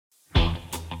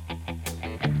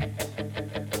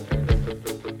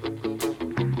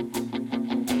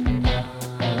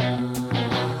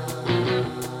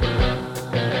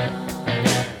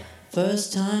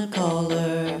First time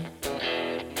caller,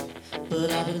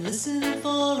 but I've been listening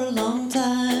for a long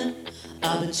time.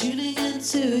 I've been tuning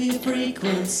into your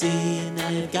frequency, and now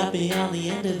you've got me on the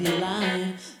end of your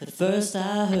line. At first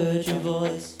I heard your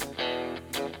voice,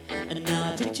 and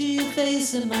now I picture your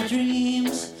face in my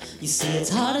dreams. You see, it's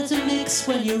harder to mix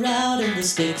when you're out in the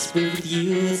sticks, but with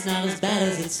you it's not as bad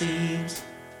as it seems.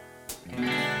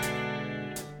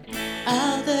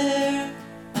 Out there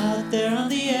on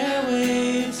the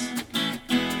airwaves,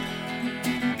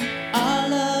 our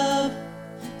love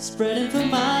spreading for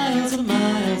miles and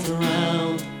miles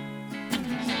around.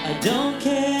 I don't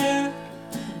care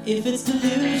if it's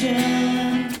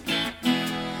delusion,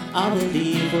 I'll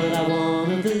believe what I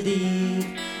wanna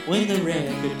believe when the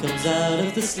record comes out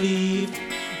of the sleeve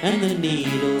and the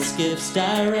needle skips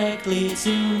directly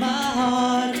to my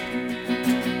heart.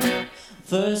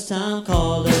 First time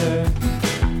caller,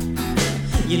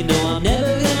 you know I'm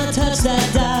never gonna touch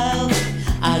that dial.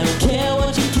 I don't care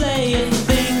what you play and the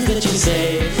things that you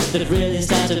say that really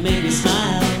start to make me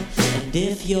smile. And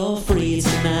if you're free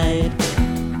tonight,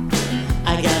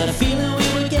 I got a feeling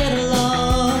we would get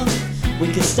along.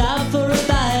 We could stop for a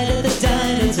bite at the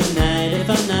diner tonight if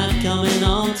I'm not coming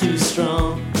on too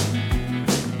strong.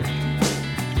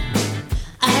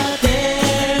 Out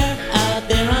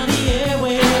there on the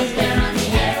airwaves,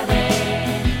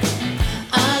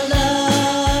 our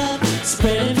love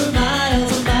spreading for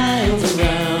miles and miles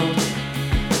around.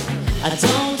 I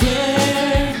don't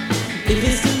care if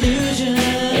it's delusion,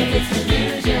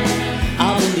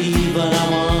 I'll believe what I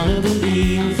wanna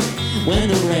believe when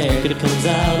the record comes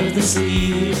out of the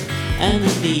sleeve and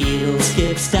the needle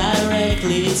skips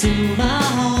directly to my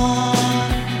heart.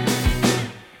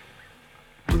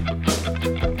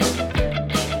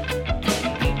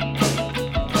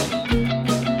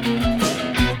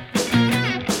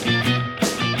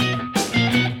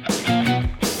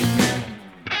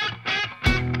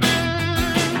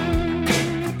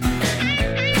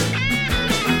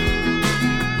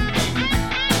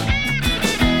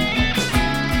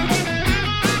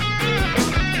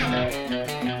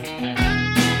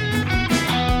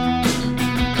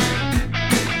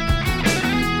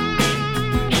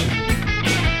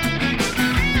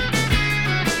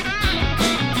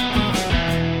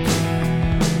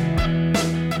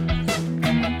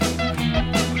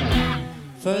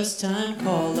 First time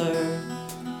caller,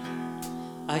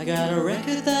 I got a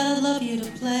record that I'd love you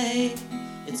to play.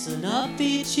 It's an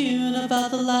upbeat tune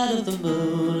about the light of the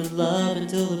moon and love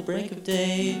until the break of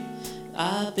day.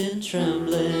 I've been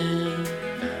trembling,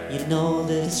 you know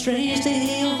that it's strange to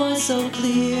hear your voice so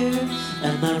clear,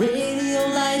 and my radio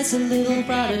light's a little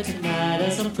brighter tonight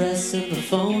as I'm pressing the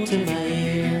phone to my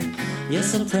ear.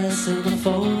 Yes, I'm pressing the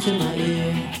phone to my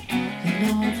ear. You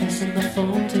know I'm pressing the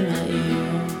phone to my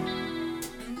ear.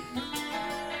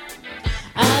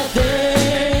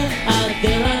 Out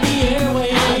there on the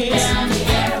airwaves,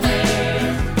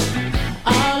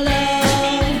 our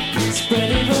love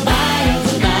spreading for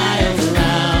miles and miles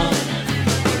around.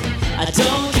 I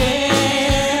don't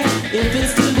care if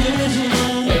it's delusion,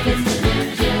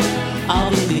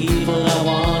 I'll believe what I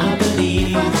wanna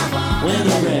believe when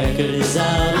the record is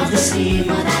out of the sleeve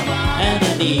and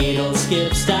the needle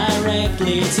skips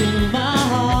directly to my